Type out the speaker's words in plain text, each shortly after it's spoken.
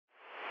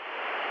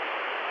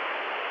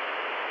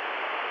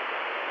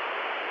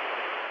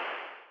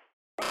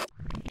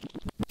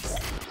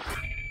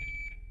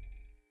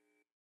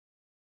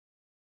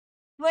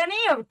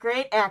Plenty of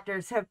great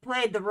actors have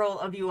played the role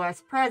of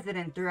U.S.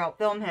 president throughout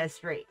film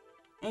history,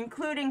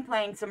 including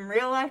playing some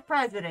real-life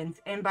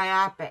presidents in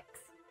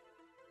biopics.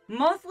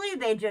 Mostly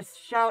they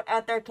just shout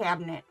at their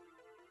cabinet,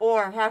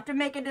 or have to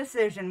make a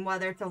decision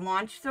whether to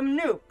launch some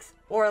nukes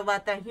or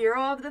let the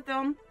hero of the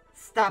film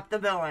stop the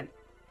villain.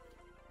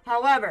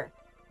 However,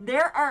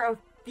 there are a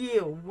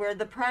few where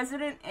the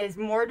president is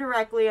more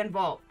directly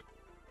involved,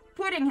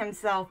 putting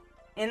himself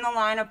in the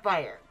line of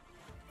fire.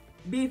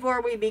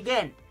 Before we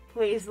begin,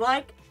 please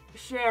like,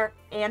 share,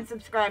 and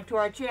subscribe to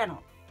our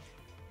channel.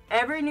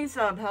 Every new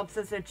sub helps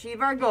us achieve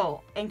our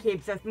goal and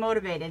keeps us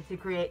motivated to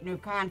create new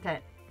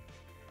content.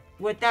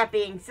 With that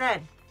being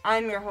said,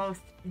 I'm your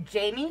host,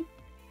 Jamie,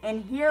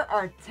 and here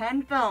are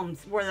 10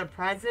 films where the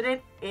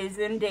president is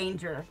in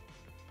danger.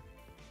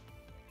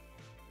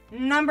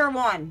 Number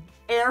 1,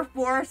 Air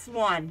Force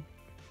One.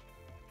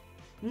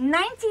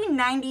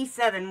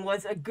 1997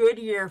 was a good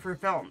year for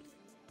films,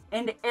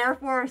 and Air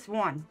Force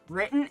One,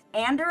 written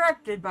and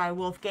directed by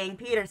Wolfgang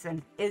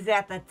Petersen, is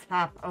at the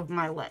top of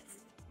my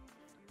list.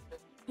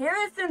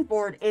 Harrison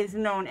Ford is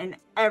known in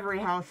every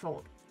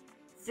household,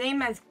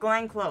 same as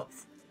Glenn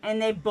Close, and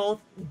they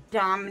both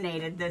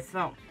dominated this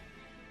film.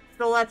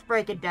 So let's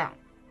break it down.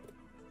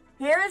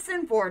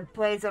 Harrison Ford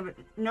plays a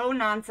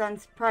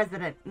no-nonsense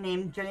president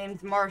named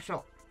James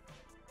Marshall.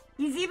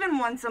 He's even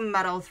won some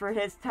medals for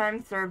his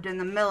time served in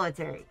the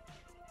military.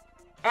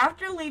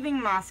 After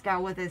leaving Moscow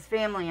with his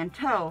family in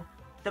tow,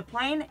 the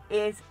plane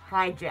is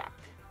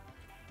hijacked.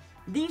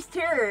 These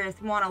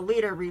terrorists want a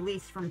leader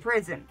released from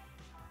prison,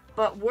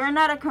 but we're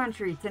not a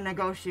country to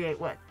negotiate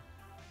with.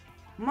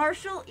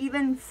 Marshall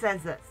even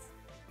says this.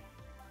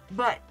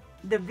 But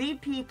the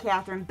VP,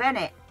 Catherine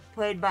Bennett,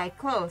 played by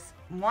Close,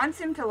 wants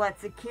him to let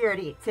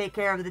security take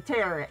care of the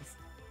terrorists.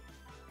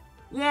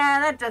 Yeah,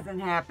 that doesn't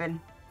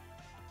happen.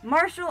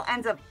 Marshall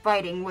ends up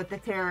fighting with the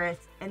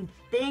terrorists and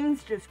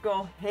things just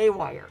go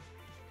haywire.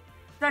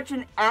 Such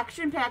an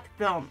action-packed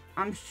film,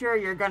 I'm sure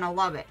you're gonna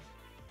love it.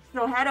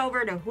 So head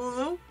over to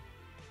Hulu,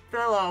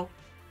 Philo,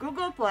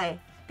 Google Play,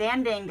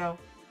 Fandango,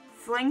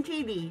 Sling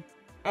TV,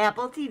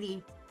 Apple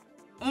TV,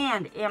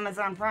 and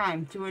Amazon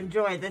Prime to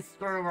enjoy this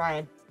thrill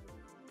ride.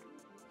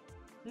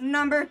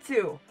 Number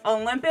 2,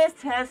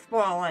 Olympus Has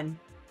Fallen.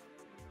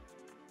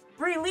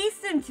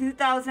 Released in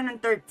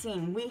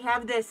 2013, we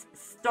have this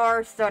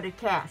star-studded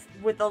cast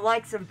with the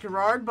likes of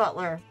Gerard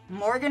Butler,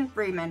 Morgan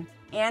Freeman,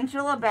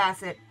 Angela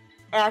Bassett,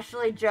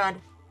 Ashley Judd,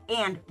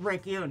 and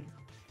Rick Yoon.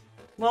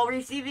 While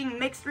receiving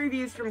mixed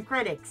reviews from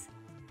critics,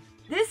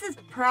 this is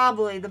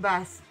probably the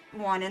best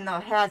one in the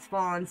Has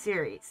Fallen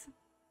series.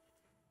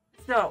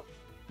 So,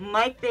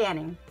 Mike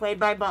Banning, played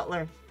by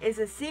Butler, is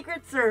a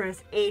Secret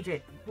Service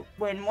agent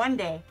when one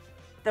day,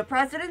 the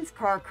president's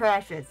car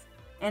crashes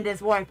and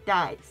his wife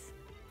dies.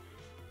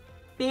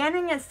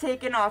 Banning is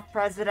taken off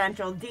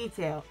presidential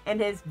detail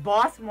and his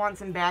boss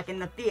wants him back in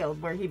the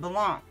field where he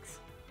belongs.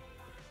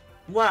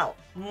 Well,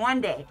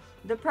 one day,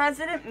 the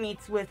president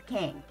meets with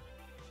King,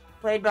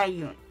 played by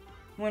Yoon,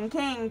 when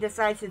King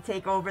decides to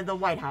take over the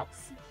White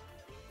House.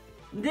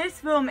 This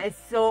film is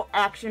so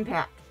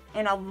action-packed,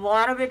 and a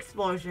lot of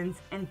explosions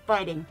and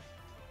fighting.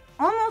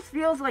 Almost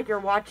feels like you're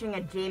watching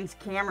a James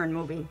Cameron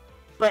movie,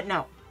 but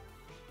no.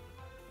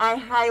 I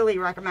highly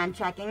recommend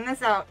checking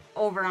this out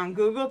over on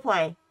Google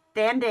Play,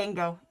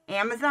 Fandango,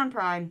 Amazon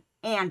Prime,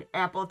 and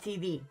Apple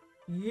TV.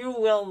 You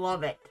will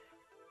love it.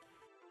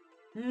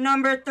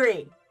 Number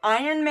 3,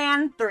 Iron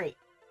Man 3.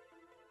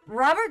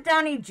 Robert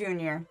Downey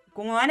Jr.,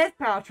 Gwyneth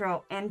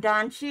Paltrow, and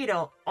Don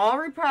Cheadle all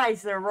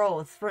reprise their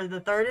roles for the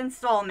third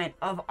installment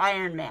of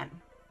Iron Man.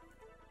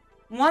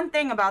 One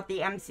thing about the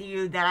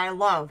MCU that I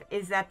love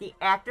is that the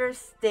actors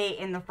stay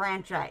in the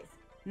franchise,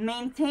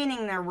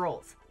 maintaining their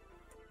roles.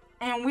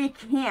 And we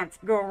can't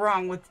go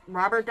wrong with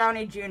Robert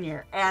Downey Jr.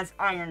 as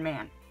Iron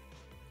Man.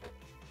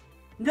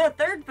 The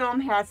third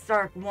film has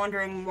Stark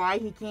wondering why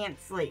he can't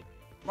sleep,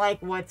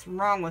 like what's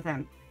wrong with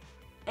him.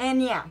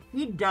 And yeah,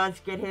 he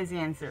does get his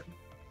answer.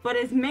 But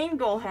his main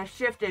goal has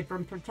shifted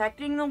from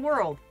protecting the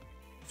world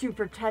to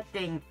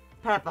protecting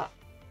Peppa,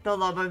 the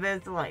love of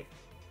his life.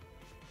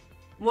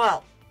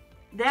 Well,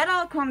 that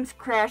all comes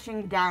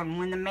crashing down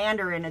when the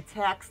Mandarin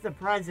attacks the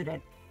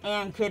president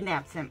and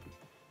kidnaps him.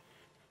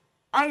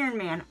 Iron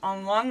Man,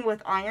 along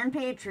with Iron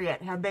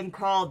Patriot, have been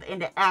called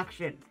into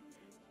action,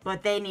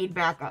 but they need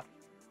backup.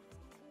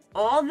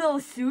 All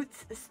those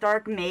suits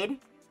Stark made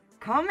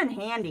come in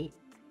handy,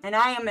 and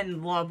I am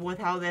in love with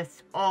how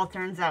this all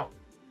turns out.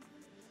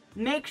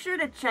 Make sure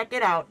to check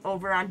it out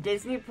over on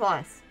Disney+,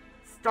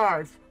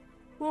 Starz,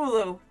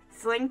 Hulu,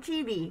 Sling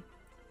TV,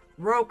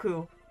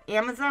 Roku,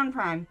 Amazon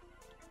Prime,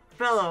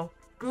 Philo,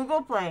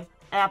 Google Play,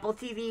 Apple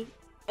TV,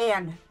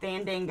 and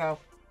Fandango.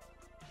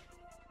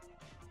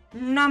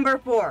 Number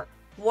 4,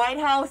 White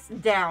House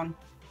Down.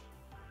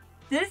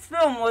 This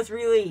film was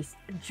released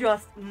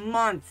just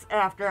months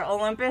after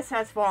Olympus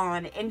Has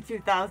Fallen in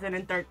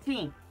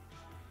 2013.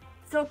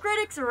 So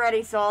critics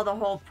already saw the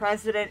whole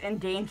president in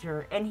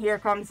danger, and here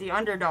comes the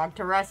underdog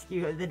to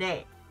rescue the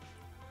day.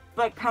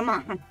 But come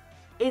on,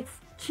 it's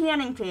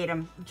Channing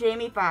Tatum,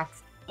 Jamie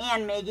Foxx,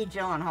 and Maggie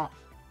Gyllenhaal.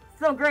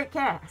 So great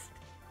cast.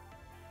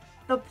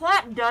 The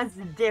plot does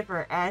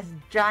differ as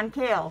John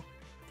Cale,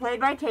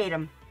 played by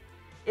Tatum,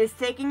 is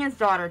taking his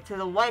daughter to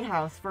the White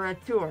House for a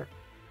tour,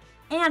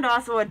 and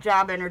also a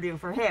job interview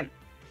for him.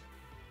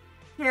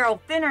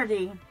 Carol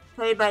Finnerty,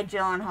 played by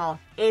Gyllenhaal,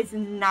 is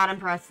not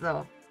impressed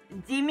though,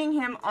 deeming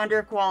him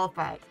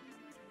underqualified.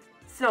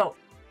 So,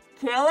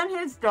 Cale and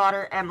his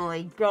daughter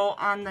Emily go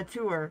on the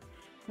tour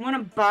when a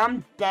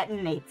bomb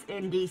detonates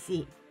in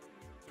DC,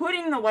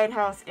 putting the White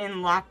House in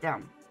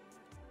lockdown.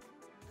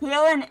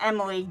 Cale and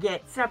Emily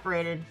get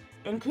separated,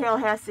 and Cale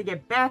has to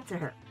get back to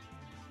her,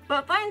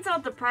 but finds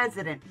out the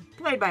president,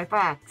 played by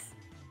Fox,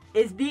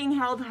 is being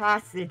held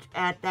hostage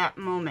at that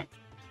moment.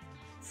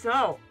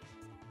 So,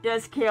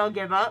 does Cale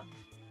give up?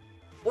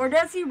 Or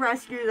does he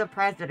rescue the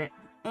president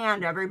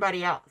and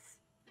everybody else?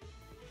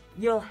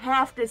 You'll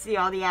have to see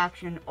all the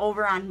action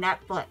over on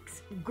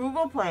Netflix,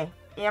 Google Play,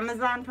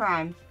 Amazon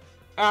Prime,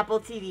 Apple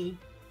TV,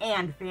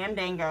 and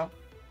Fandango.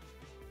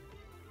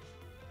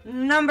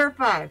 Number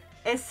 5.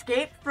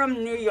 Escape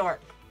from New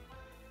York.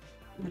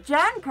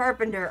 John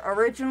Carpenter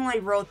originally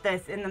wrote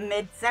this in the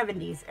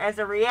mid-70s as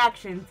a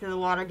reaction to the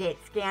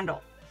Watergate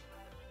scandal,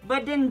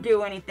 but didn't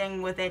do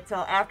anything with it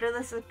till after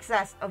the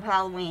success of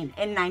Halloween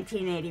in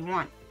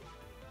 1981.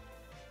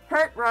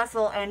 Kurt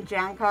Russell and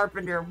John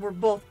Carpenter were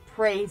both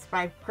praised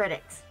by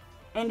critics,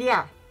 and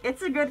yeah,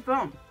 it's a good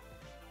film.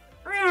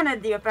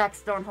 Granted, the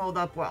effects don't hold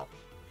up well.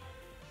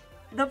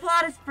 The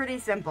plot is pretty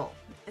simple.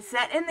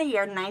 Set in the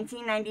year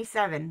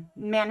 1997,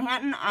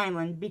 Manhattan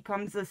Island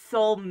becomes the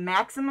sole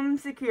maximum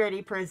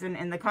security prison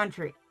in the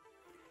country.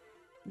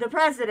 The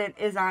president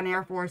is on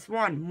Air Force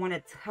One when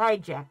it's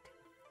hijacked,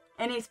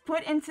 and he's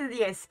put into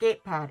the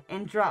escape pod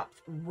and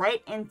dropped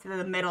right into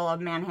the middle of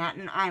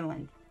Manhattan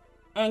Island,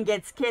 and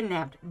gets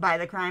kidnapped by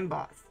the crime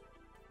boss.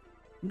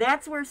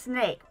 That's where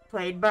Snake,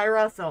 played by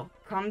Russell,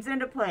 comes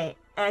into play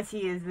as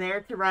he is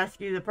there to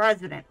rescue the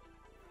president.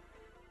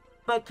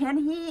 But can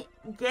he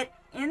get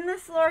in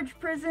this large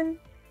prison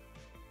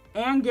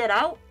and get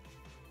out?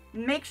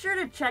 Make sure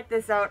to check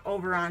this out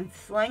over on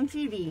Sling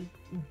TV,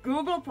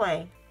 Google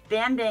Play,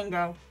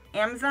 Fandango,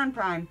 Amazon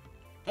Prime,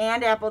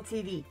 and Apple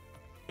TV.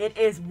 It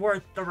is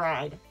worth the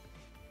ride.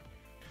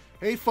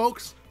 Hey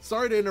folks,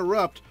 sorry to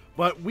interrupt,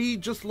 but we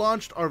just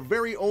launched our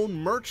very own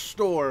merch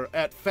store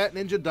at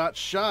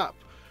fatninja.shop.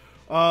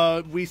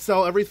 We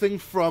sell everything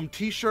from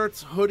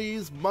t-shirts,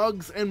 hoodies,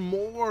 mugs, and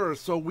more,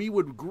 so we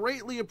would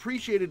greatly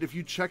appreciate it if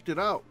you checked it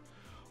out.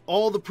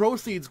 All the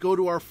proceeds go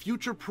to our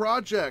future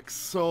projects,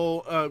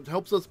 so it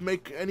helps us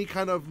make any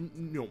kind of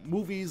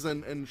movies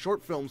and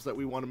short films that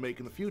we want to make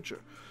in the future.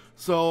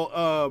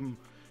 So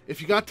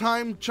if you got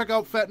time, check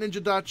out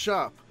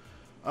fatninja.shop.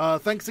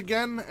 Thanks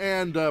again,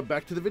 and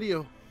back to the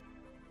video.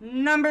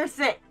 Number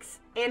 6,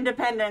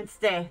 Independence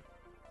Day.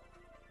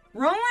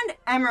 Roland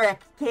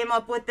Emmerich came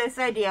up with this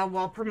idea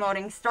while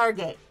promoting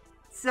Stargate.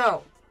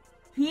 So,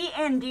 he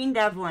and Dean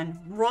Devlin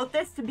wrote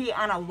this to be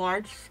on a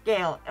large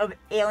scale of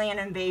alien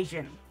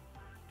invasion.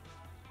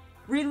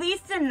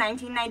 Released in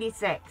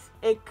 1996,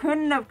 it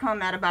couldn't have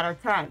come at a better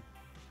time.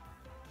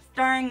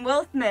 Starring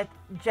Will Smith,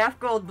 Jeff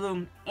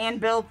Goldblum,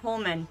 and Bill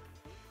Pullman,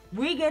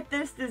 we get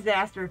this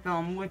disaster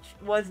film, which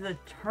was the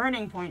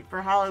turning point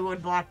for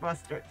Hollywood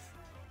blockbusters.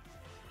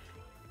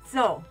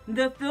 So,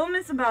 the film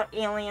is about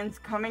aliens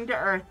coming to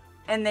Earth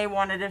and they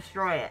want to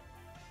destroy it.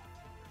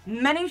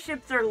 Many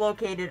ships are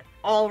located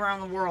all around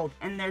the world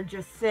and they're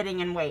just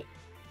sitting in wait.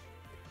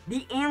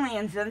 The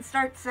aliens then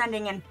start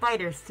sending in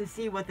fighters to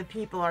see what the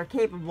people are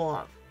capable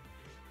of.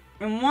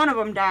 And one of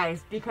them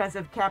dies because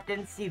of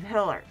Captain Steve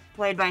Hiller,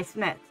 played by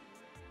Smith.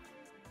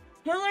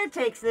 Hiller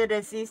takes the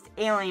deceased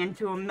alien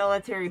to a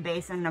military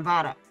base in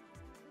Nevada,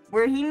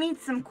 where he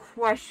meets some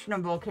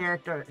questionable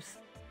characters.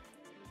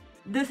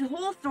 This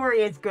whole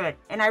story is good,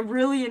 and I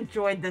really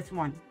enjoyed this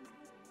one.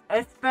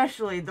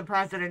 Especially the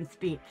president's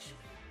speech.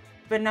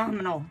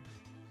 Phenomenal.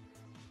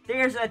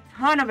 There's a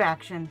ton of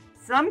action,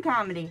 some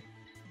comedy,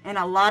 and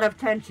a lot of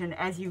tension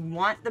as you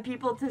want the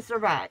people to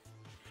survive.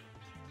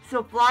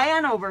 So fly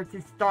on over to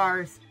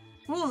Starz,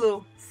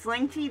 Hulu,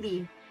 Sling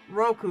TV,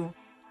 Roku,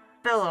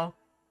 Philo,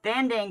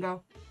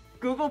 Fandango,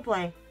 Google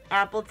Play,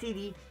 Apple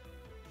TV,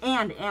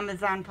 and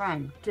Amazon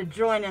Prime to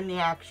join in the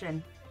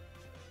action.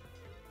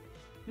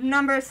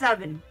 Number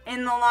 7,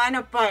 In the Line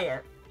of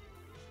Fire.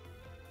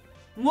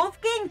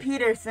 Wolfgang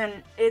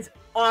Petersen is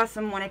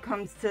awesome when it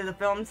comes to the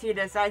films he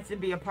decides to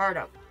be a part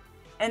of,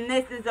 and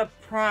this is a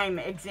prime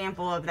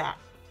example of that.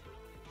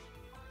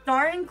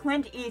 Starring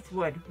Clint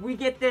Eastwood, we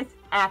get this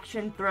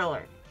action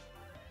thriller.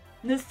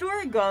 The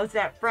story goes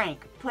that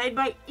Frank, played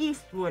by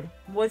Eastwood,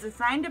 was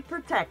assigned to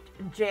protect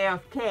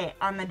JFK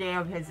on the day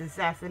of his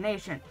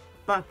assassination,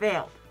 but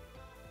failed.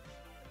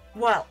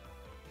 Well,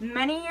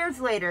 many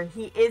years later,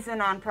 he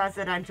isn't on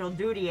presidential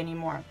duty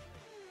anymore,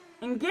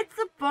 and gets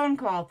a phone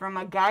call from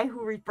a guy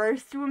who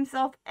refers to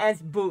himself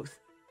as Booth.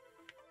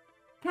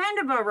 Kind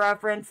of a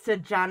reference to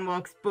John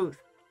Wilkes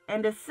Booth,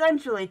 and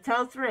essentially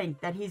tells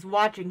Frank that he's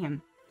watching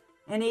him,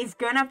 and he's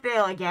gonna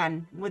fail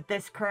again with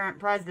this current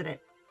president,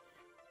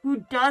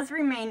 who does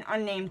remain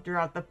unnamed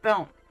throughout the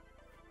film.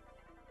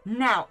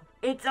 Now,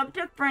 It's up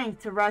to Frank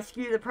to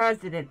rescue the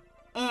president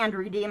and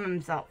redeem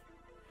himself.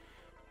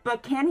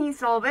 But can he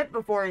solve it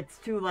before it's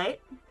too late?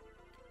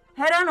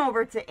 Head on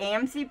over to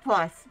AMC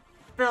Plus,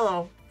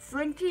 Philo,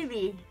 Sling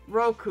TV,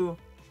 Roku,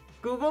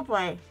 Google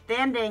Play,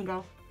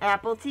 Fandango,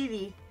 Apple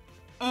TV,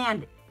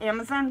 and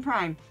Amazon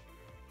Prime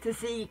to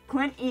see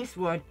Clint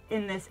Eastwood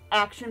in this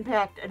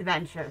action-packed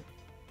adventure.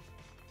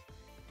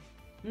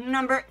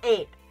 Number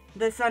 8.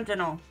 The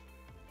Sentinel.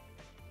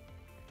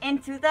 In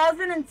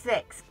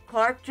 2006,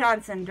 Clark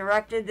Johnson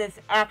directed this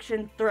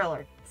action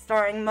thriller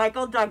starring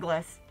Michael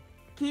Douglas,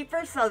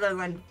 Kiefer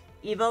Sutherland,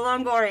 Eva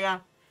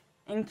Longoria,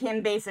 and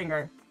Kim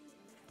Basinger.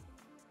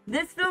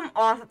 This film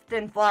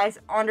often flies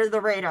under the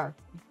radar,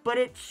 but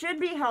it should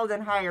be held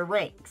in higher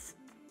ranks.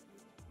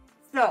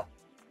 So,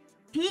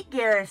 Pete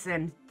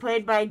Garrison,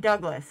 played by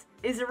Douglas,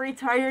 is a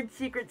retired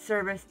Secret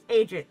Service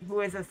agent who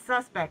is a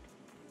suspect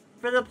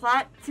for the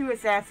plot to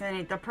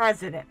assassinate the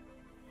president.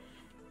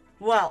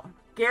 Well,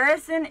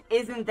 Garrison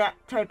isn't that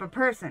type of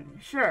person.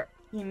 Sure,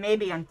 he may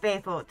be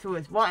unfaithful to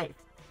his wife,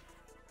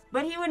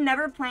 but he would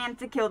never plan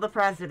to kill the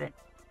president.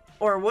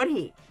 Or would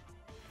he?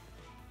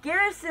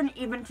 Garrison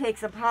even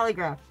takes a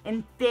polygraph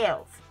and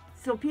fails,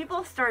 so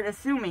people start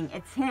assuming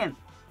it's him.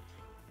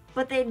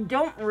 But they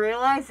don't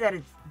realize that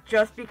it's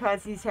just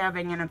because he's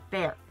having an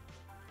affair.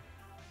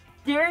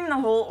 During the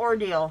whole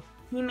ordeal,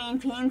 he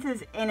maintains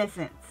his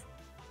innocence,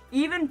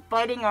 even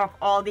fighting off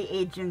all the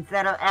agents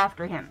that are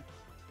after him.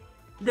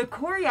 The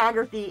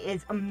choreography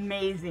is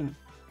amazing,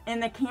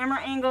 and the camera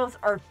angles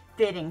are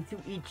fitting to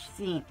each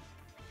scene.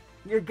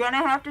 You're gonna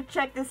have to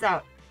check this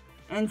out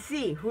and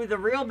see who the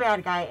real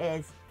bad guy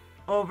is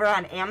over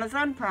on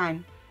Amazon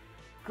Prime,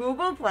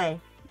 Google Play,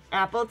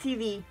 Apple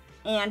TV,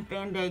 and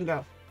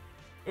Fandango.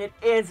 It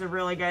is a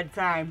really good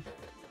time.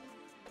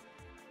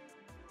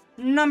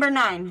 Number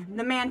 9.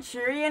 The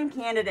Manchurian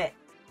Candidate.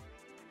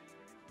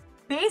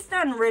 Based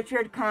on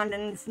Richard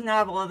Condon's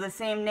novel of the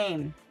same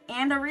name,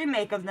 and a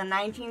remake of the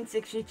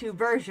 1962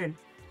 version,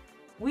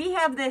 we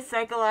have this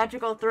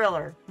psychological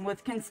thriller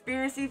with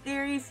conspiracy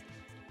theories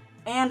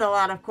and a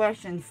lot of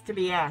questions to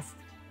be asked.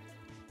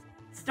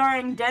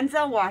 Starring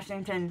Denzel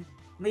Washington,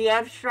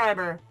 Liev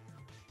Schreiber,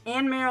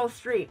 and Meryl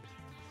Streep,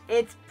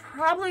 it's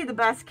probably the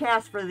best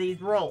cast for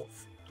these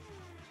roles.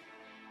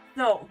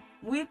 So,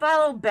 we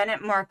follow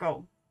Bennett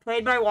Marco,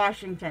 played by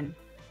Washington,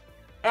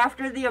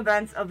 after the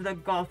events of the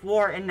Gulf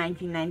War in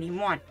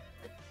 1991.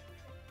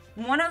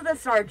 One of the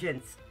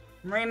sergeants,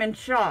 Raymond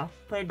Shaw,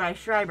 played by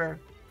Schreiber,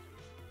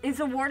 is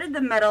awarded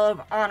the Medal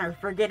of Honor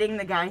for getting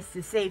the guys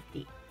to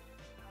safety.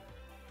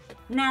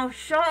 Now,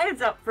 Shaw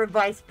is up for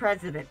vice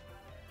president,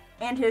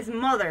 and his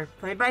mother,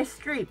 played by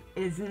Streep,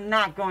 is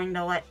not going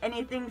to let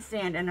anything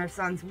stand in her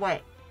son's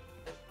way.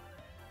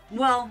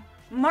 Well,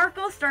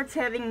 Marco starts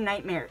having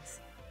nightmares,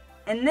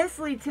 and this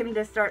leads him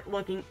to start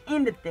looking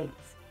into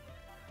things,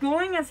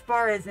 going as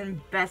far as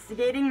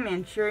investigating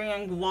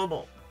Manchurian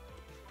Global.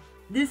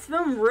 This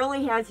film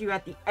really has you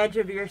at the edge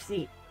of your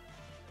seat,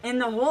 and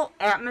the whole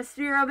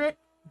atmosphere of it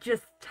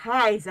just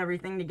ties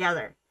everything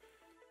together.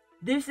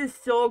 This is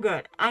so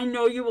good. I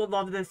know you will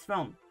love this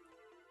film.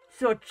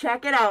 So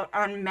check it out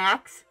on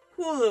Max,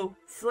 Hulu,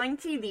 Sling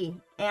TV,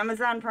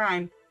 Amazon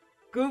Prime,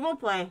 Google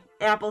Play,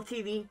 Apple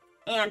TV,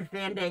 and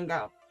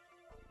Fandango.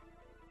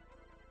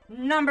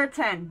 Number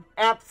 10.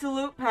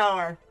 Absolute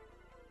Power.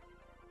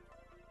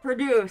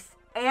 Produced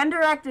and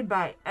directed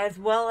by, as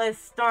well as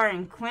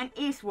starring Clint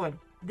Eastwood,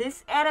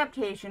 this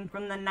adaptation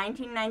from the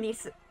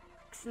 1996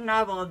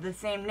 novel of the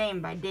same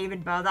name by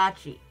David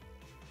Baldacci.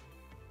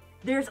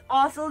 There's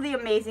also the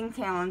amazing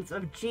talents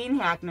of Gene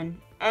Hackman,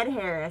 Ed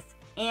Harris,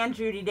 and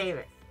Judy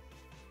Davis,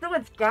 so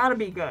it's gotta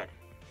be good.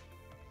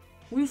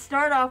 We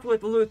start off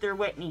with Luther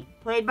Whitney,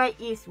 played by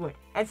Eastwood,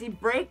 as he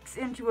breaks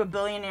into a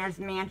billionaire's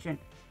mansion,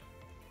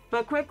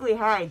 but quickly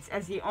hides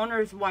as the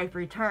owner's wife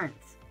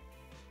returns.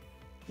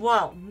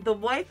 Well, the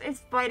wife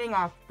is fighting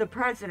off the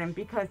president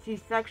because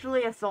he's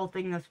sexually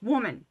assaulting this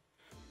woman,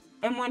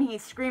 and when he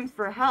screams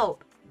for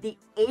help, the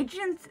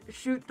agents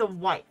shoot the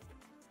wife.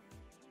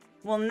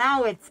 Well,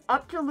 now it's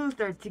up to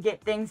Luther to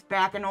get things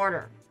back in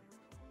order.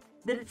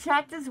 The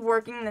detectives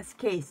working this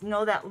case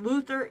know that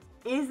Luther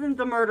isn't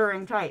the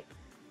murdering type,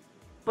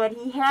 but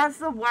he has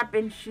the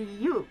weapon she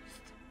used.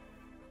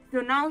 So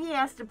now he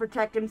has to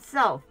protect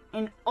himself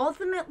and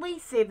ultimately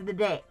save the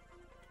day.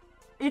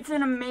 It's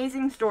an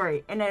amazing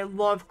story, and I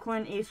love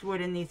Clint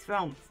Eastwood in these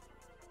films.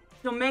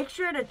 So make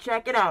sure to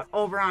check it out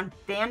over on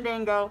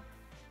Fandango,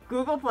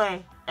 Google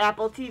Play,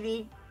 Apple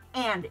TV,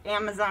 and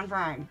Amazon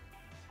Prime.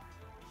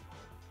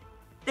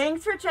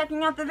 Thanks for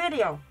checking out the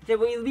video. Did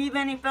we leave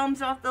any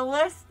films off the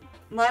list?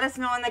 Let us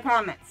know in the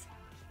comments.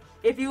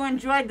 If you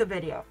enjoyed the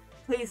video,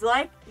 please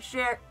like,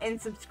 share, and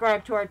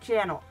subscribe to our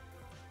channel.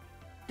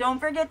 Don't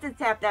forget to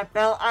tap that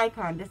bell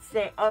icon to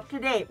stay up to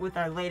date with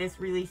our latest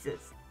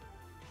releases.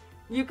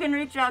 You can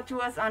reach out to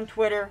us on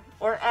Twitter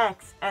or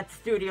X at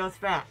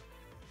StudiosFat,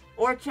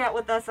 or chat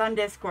with us on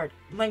Discord,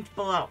 linked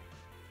below.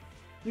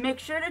 Make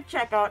sure to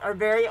check out our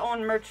very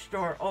own merch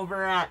store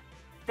over at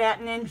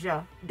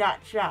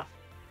fatninja.shop.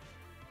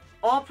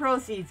 All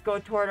proceeds go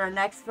toward our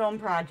next film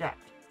project,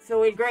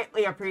 so we'd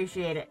greatly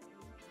appreciate it.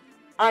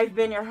 I've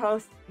been your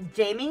host,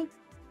 Jamie.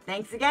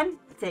 Thanks again.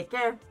 Take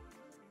care.